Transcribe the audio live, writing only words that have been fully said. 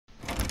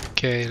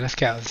Okay, let's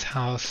get out of this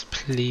house,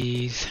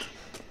 please.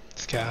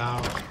 Let's get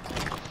out.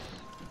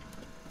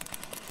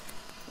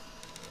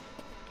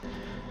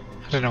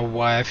 I don't know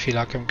why I feel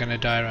like I'm gonna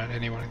die around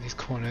any one of these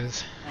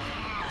corners.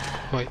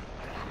 Wait.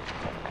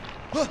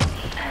 Whoa.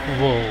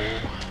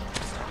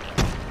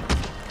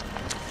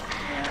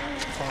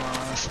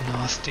 Oh, that's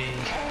nasty.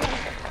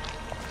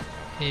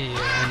 Yeah,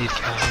 I need to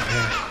get out of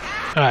here.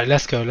 Alright,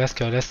 let's go. Let's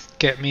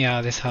get me out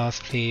of this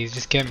house, please.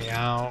 Just get me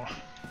out.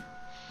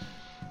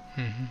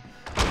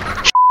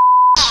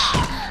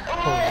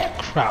 Holy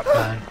crap,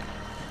 man.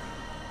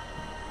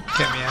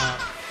 Get me out.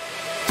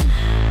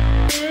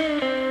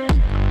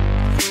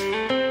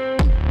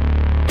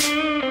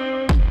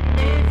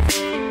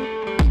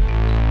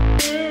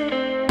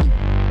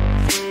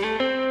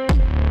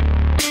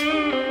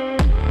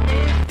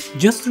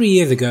 Just 3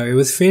 years ago, it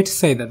was fair to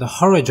say that the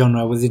horror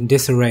genre was in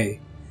disarray.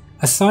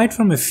 Aside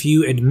from a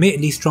few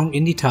admittedly strong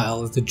indie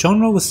titles, the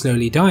genre was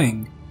slowly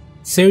dying.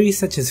 Series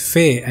such as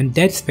Fear and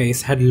Dead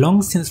Space had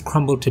long since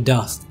crumbled to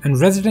dust,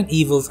 and Resident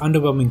Evil's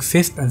underwhelming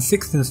 5th and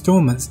 6th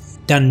installments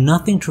done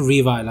nothing to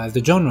revitalize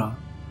the genre.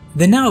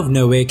 Then out of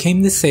nowhere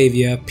came the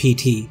saviour,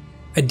 PT,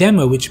 a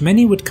demo which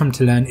many would come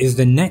to learn is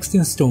the next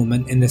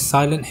installment in the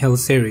Silent Hill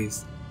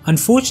series.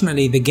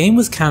 Unfortunately, the game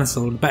was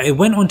cancelled, but it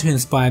went on to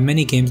inspire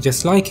many games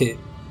just like it.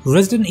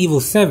 Resident Evil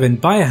 7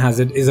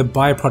 Biohazard is a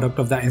byproduct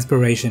of that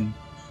inspiration.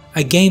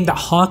 A game that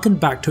harkened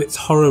back to its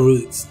horror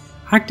roots,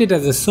 acted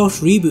as a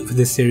soft reboot for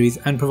this series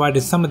and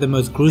provided some of the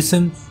most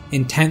gruesome,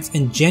 intense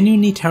and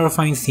genuinely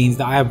terrifying scenes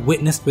that I have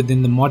witnessed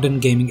within the modern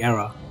gaming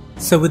era.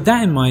 So with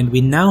that in mind,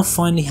 we now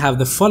finally have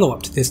the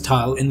follow-up to this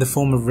title in the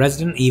form of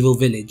Resident Evil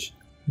Village.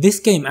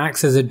 This game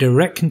acts as a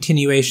direct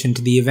continuation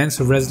to the events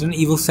of Resident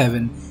Evil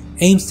 7,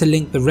 aims to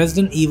link the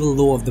Resident Evil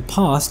lore of the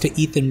past to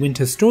Ethan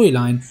Winter's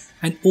storyline,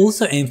 and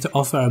also aims to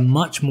offer a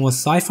much more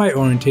sci-fi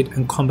oriented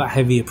and combat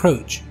heavy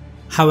approach.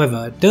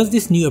 However, does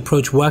this new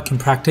approach work in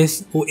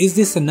practice, or is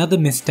this another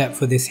misstep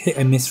for this hit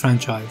and miss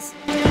franchise?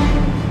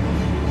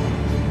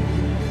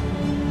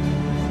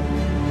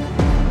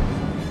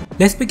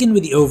 Let's begin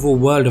with the overall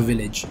world of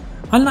Village.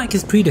 Unlike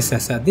his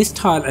predecessor, this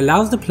title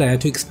allows the player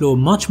to explore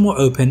much more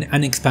open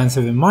and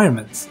expansive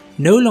environments.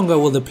 No longer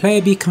will the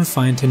player be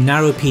confined to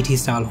narrow PT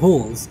style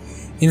halls.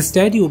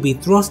 Instead, you will be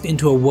thrust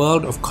into a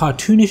world of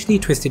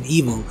cartoonishly twisted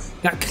evil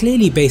that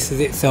clearly bases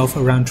itself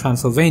around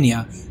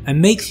Transylvania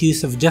and makes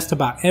use of just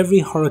about every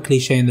horror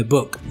cliche in the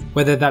book,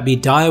 whether that be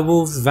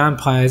direwolves,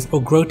 vampires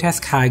or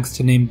grotesque hags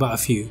to name but a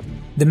few.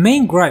 The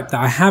main gripe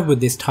that I have with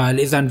this title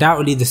is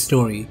undoubtedly the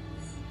story.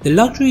 The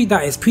luxury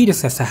that its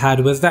predecessor had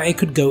was that it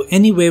could go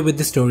anywhere with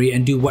the story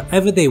and do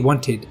whatever they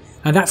wanted,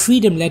 and that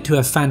freedom led to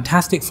a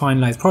fantastic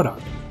finalized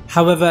product.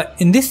 However,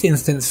 in this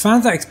instance,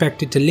 fans are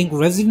expected to link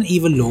Resident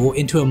Evil lore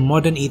into a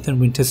modern Ethan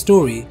Winter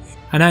story,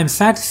 and I am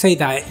sad to say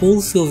that it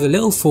all feels a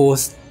little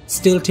forced,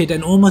 stilted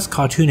and almost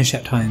cartoonish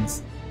at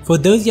times. For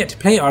those yet to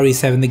play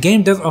RE7, the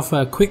game does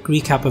offer a quick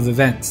recap of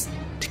events.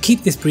 To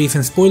keep this brief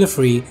and spoiler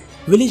free,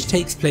 Village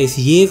takes place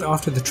years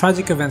after the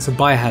tragic events of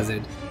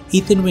Biohazard.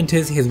 Ethan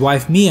Winters, his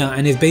wife Mia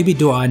and his baby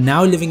daughter are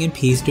now living in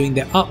peace, doing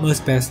their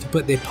utmost best to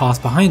put their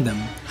past behind them.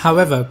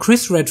 However,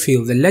 Chris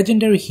Redfield, the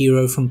legendary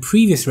hero from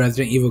previous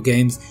Resident Evil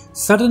games,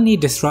 suddenly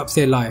disrupts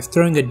their life,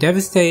 throwing a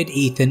devastated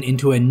Ethan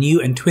into a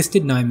new and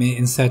twisted nightmare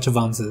in search of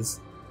answers.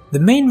 The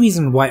main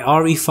reason why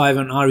RE5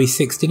 and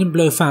RE6 didn't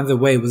blow fans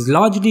away was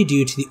largely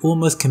due to the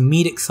almost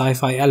comedic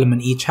sci-fi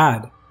element each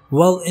had.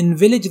 Well, in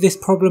Village this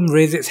problem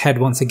raised its head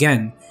once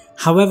again,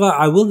 however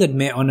I will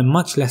admit on a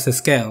much lesser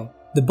scale.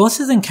 The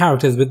bosses and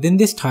characters within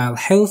this tile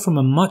hail from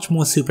a much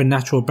more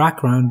supernatural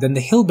background than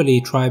the hillbilly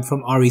tribe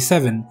from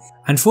RE7,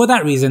 and for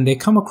that reason they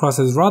come across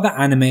as rather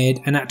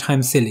animated and at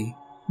times silly.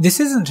 This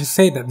isn't to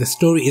say that the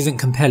story isn't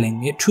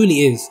compelling, it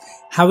truly is.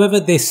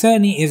 However, there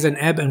certainly is an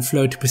ebb and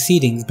flow to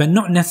proceedings, but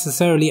not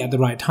necessarily at the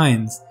right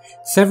times.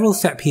 Several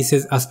set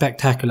pieces are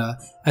spectacular,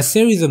 a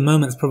series of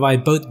moments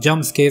provide both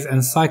jump scares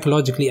and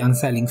psychologically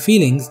unsettling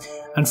feelings,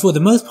 and for the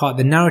most part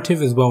the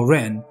narrative is well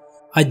written.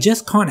 I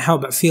just can't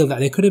help but feel that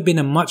there could have been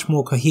a much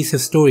more cohesive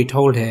story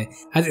told here,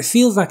 as it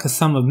feels like a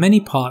sum of many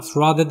parts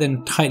rather than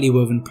a tightly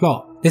woven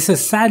plot. This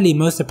is sadly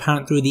most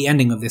apparent through the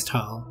ending of this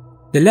title.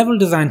 The level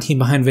design team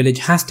behind Village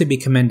has to be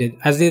commended,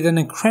 as there's an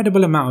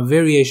incredible amount of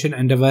variation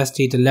and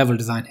diversity to level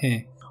design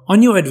here.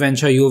 On your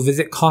adventure you'll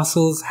visit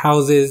castles,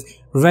 houses,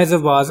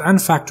 reservoirs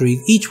and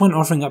factories, each one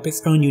offering up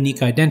its own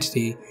unique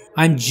identity.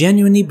 I'm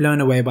genuinely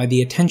blown away by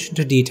the attention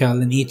to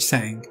detail in each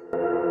setting.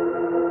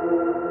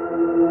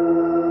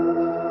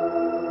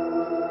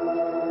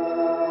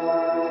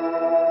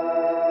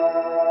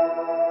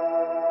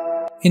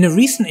 In a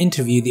recent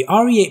interview, the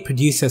RE8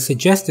 producer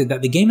suggested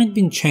that the game had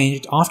been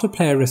changed after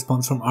player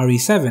response from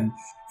RE7,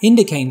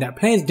 indicating that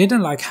players didn't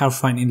like how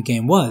frightening the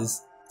game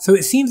was. So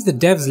it seems the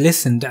devs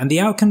listened and the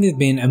outcome has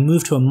been a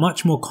move to a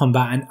much more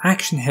combat and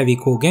action heavy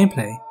core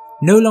gameplay.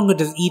 No longer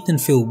does Ethan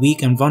feel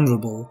weak and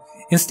vulnerable,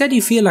 instead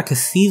you feel like a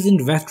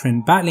seasoned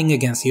veteran battling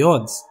against the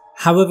odds.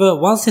 However,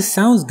 whilst this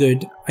sounds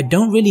good, I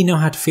don't really know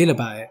how to feel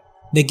about it.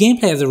 The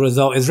gameplay as a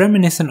result is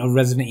reminiscent of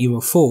Resident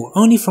Evil 4,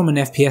 only from an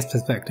FPS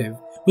perspective,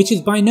 which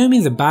is by no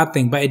means a bad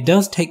thing, but it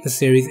does take the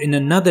series in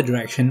another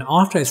direction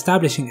after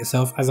establishing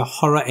itself as a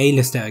horror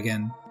A-lister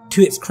again.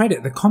 To its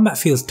credit, the combat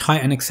feels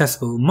tight and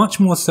accessible, much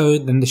more so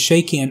than the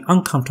shaky and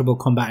uncomfortable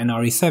combat in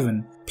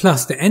RE7.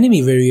 Plus, the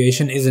enemy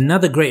variation is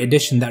another great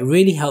addition that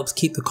really helps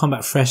keep the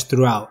combat fresh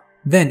throughout.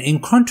 Then, in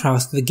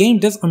contrast, the game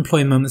does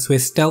employ moments where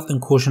stealth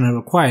and caution are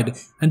required,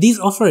 and these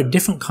offer a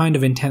different kind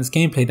of intense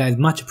gameplay that is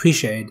much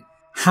appreciated.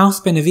 House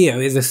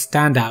Benevio is a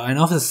standout and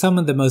offers some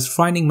of the most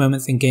frightening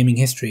moments in gaming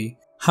history.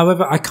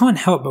 However, I can't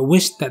help but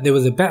wish that there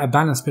was a better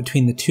balance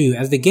between the two,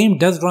 as the game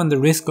does run the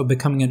risk of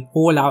becoming an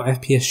all-out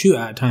FPS shooter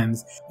at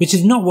times, which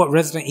is not what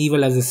Resident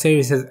Evil as a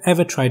series has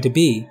ever tried to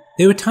be.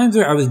 There were times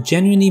where I was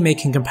genuinely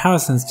making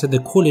comparisons to the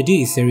Call of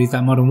Duty series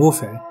like Modern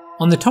Warfare.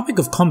 On the topic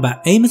of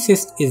combat, aim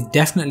assist is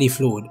definitely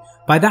flawed.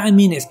 By that I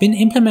mean it's been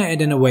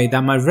implemented in a way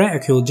that my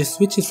reticule just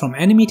switches from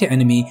enemy to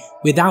enemy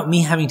without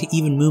me having to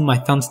even move my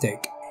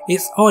thumbstick.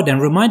 It's odd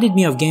and reminded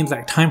me of games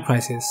like Time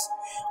Crisis.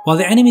 While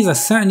the enemies are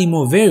certainly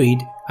more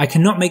varied, I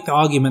cannot make the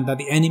argument that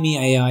the enemy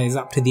AI is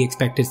up to the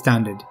expected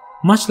standard.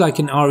 Much like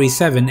in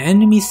RE7,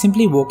 enemies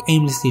simply walk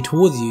aimlessly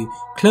towards you,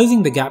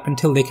 closing the gap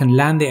until they can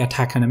land their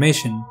attack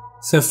animation.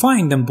 So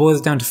fighting them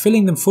boils down to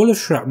filling them full of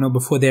shrapnel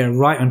before they are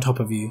right on top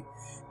of you.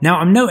 Now,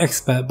 I'm no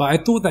expert, but I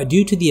thought that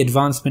due to the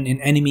advancement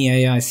in enemy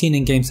AI seen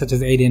in games such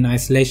as Alien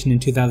Isolation in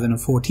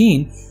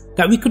 2014,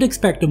 that we could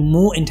expect a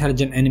more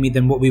intelligent enemy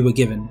than what we were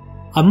given.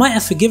 I might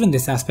have forgiven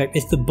this aspect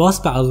if the boss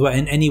battles were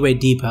in any way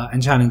deeper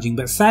and challenging,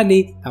 but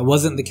sadly that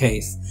wasn't the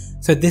case,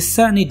 so this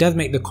certainly does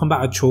make the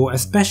combat a chore,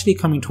 especially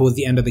coming towards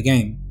the end of the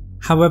game.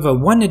 However,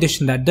 one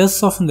addition that does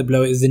soften the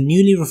blow is the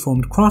newly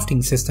reformed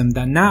crafting system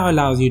that now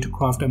allows you to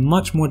craft a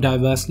much more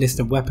diverse list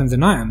of weapons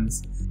and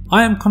items.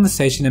 Item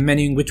conversation and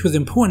menuing, which was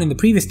important in the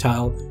previous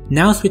title,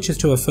 now switches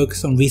to a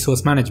focus on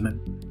resource management.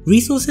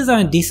 Resources are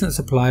in decent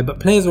supply, but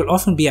players will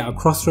often be at a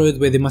crossroads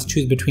where they must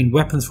choose between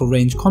weapons for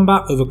ranged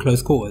combat over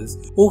close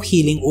quarters, or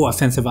healing or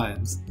offensive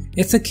items.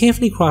 It's a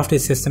carefully crafted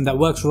system that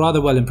works rather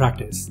well in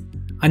practice.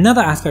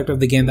 Another aspect of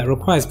the game that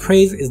requires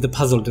praise is the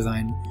puzzle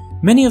design.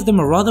 Many of them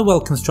are rather well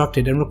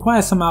constructed and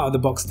require some out of the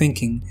box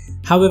thinking,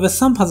 however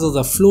some puzzles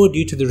are flawed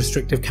due to the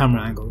restrictive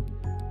camera angle.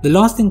 The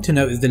last thing to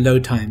note is the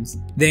load times.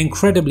 They're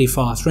incredibly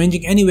fast,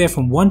 ranging anywhere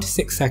from 1 to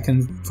 6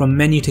 seconds from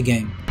menu to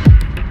game.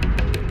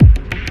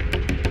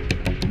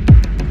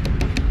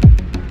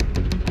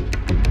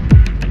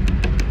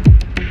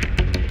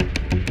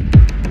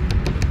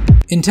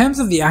 In terms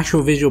of the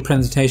actual visual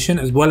presentation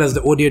as well as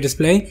the audio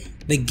display,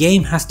 the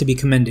game has to be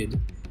commended.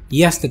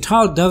 Yes, the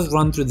title does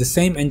run through the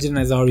same engine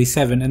as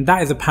RE7 and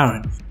that is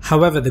apparent,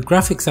 however the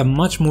graphics are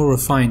much more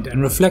refined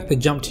and reflect the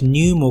jump to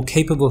new, more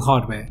capable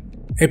hardware.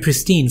 A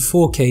pristine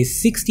 4K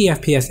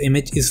 60fps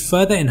image is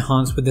further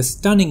enhanced with a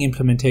stunning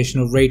implementation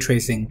of ray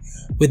tracing,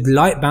 with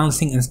light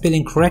bouncing and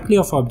spilling correctly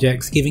off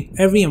objects, giving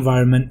every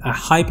environment a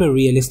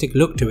hyper-realistic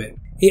look to it.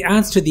 It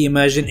adds to the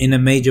immersion in a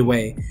major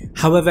way,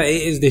 however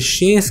it is the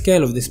sheer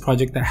scale of this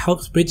project that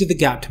helps bridge the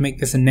gap to make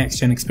this a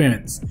next-gen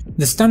experience.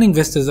 The stunning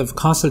vistas of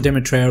Castle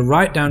Demetria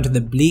right down to the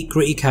bleak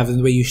gritty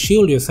caverns where you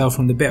shield yourself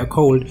from the bitter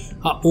cold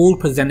are all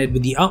presented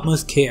with the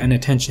utmost care and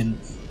attention,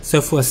 so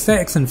for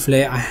aesthetics and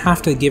flair I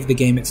have to give the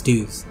game its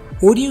dues.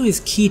 Audio is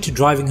key to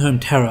driving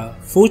home terror.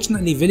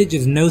 Fortunately, Village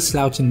is no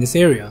slouch in this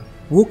area.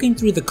 Walking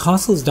through the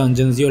castle's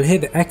dungeons you'll hear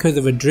the echoes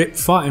of a drip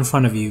far in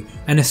front of you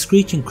and a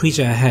screeching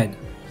creature ahead.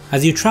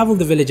 As you travel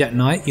the village at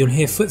night, you'll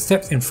hear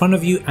footsteps in front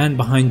of you and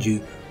behind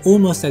you,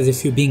 almost as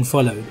if you're being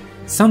followed.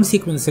 Some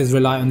sequences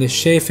rely on the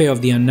sheer fear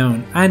of the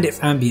unknown and its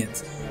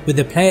ambience, with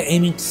the player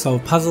aiming to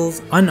solve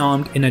puzzles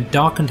unarmed in a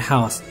darkened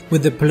house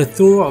with the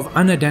plethora of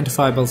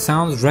unidentifiable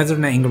sounds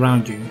resonating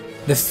around you.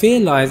 The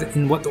fear lies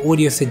in what the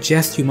audio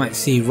suggests you might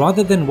see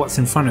rather than what's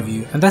in front of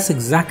you, and that's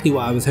exactly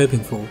what I was hoping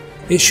for.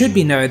 It should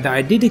be noted that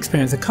I did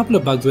experience a couple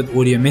of bugs with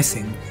audio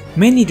missing,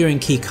 mainly during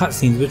key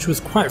cutscenes, which was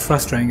quite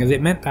frustrating as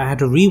it meant that I had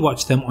to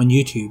rewatch them on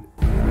YouTube.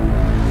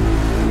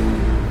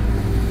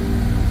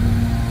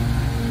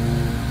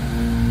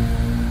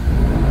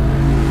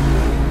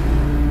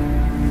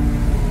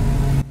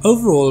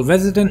 Overall,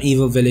 Resident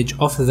Evil Village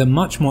offers a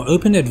much more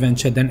open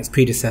adventure than its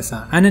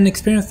predecessor and an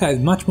experience that is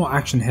much more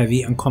action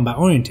heavy and combat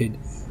oriented,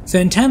 so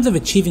in terms of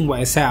achieving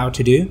what it set out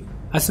to do,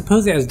 I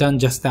suppose it has done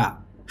just that.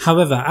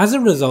 However, as a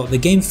result the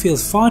game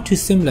feels far too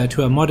similar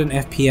to a modern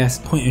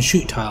FPS point and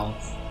shoot title,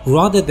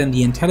 rather than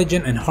the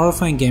intelligent and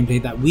horrifying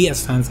gameplay that we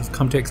as fans have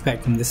come to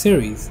expect from the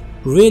series.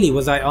 Rarely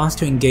was I asked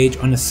to engage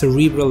on a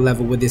cerebral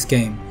level with this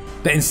game,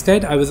 but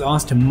instead I was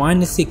asked to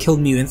mindlessly kill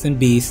mutants and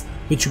beasts,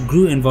 which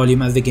grew in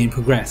volume as the game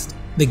progressed.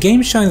 The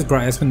game shines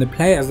brightest when the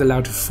player is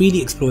allowed to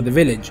freely explore the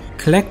village,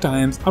 collect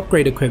items,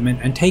 upgrade equipment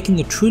and take in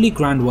the truly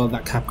grand world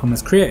that Capcom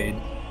has created.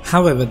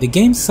 However, the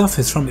game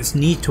suffers from its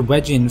need to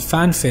wedge in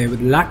fanfare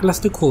with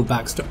lacklustre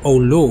callbacks to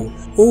old lore,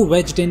 or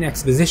wedged in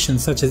exposition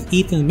such as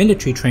Ethan's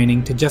military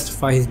training to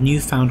justify his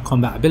newfound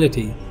combat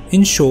ability.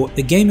 In short,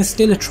 the game is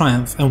still a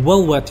triumph and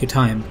well worth your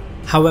time.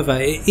 However,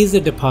 it is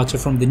a departure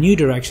from the new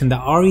direction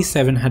that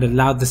RE7 had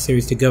allowed the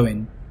series to go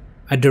in,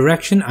 a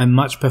direction I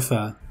much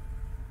prefer.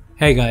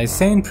 Hey guys,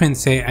 Saiyan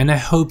Prince here and I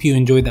hope you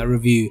enjoyed that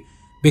review.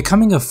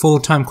 Becoming a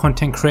full-time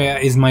content creator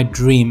is my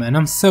dream and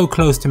I'm so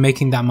close to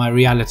making that my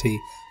reality.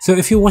 So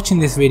if you're watching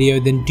this video,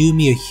 then do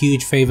me a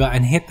huge favour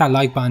and hit that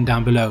like button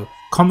down below,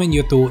 comment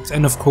your thoughts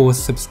and of course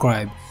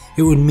subscribe.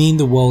 It would mean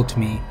the world to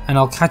me, and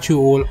I'll catch you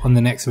all on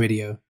the next video.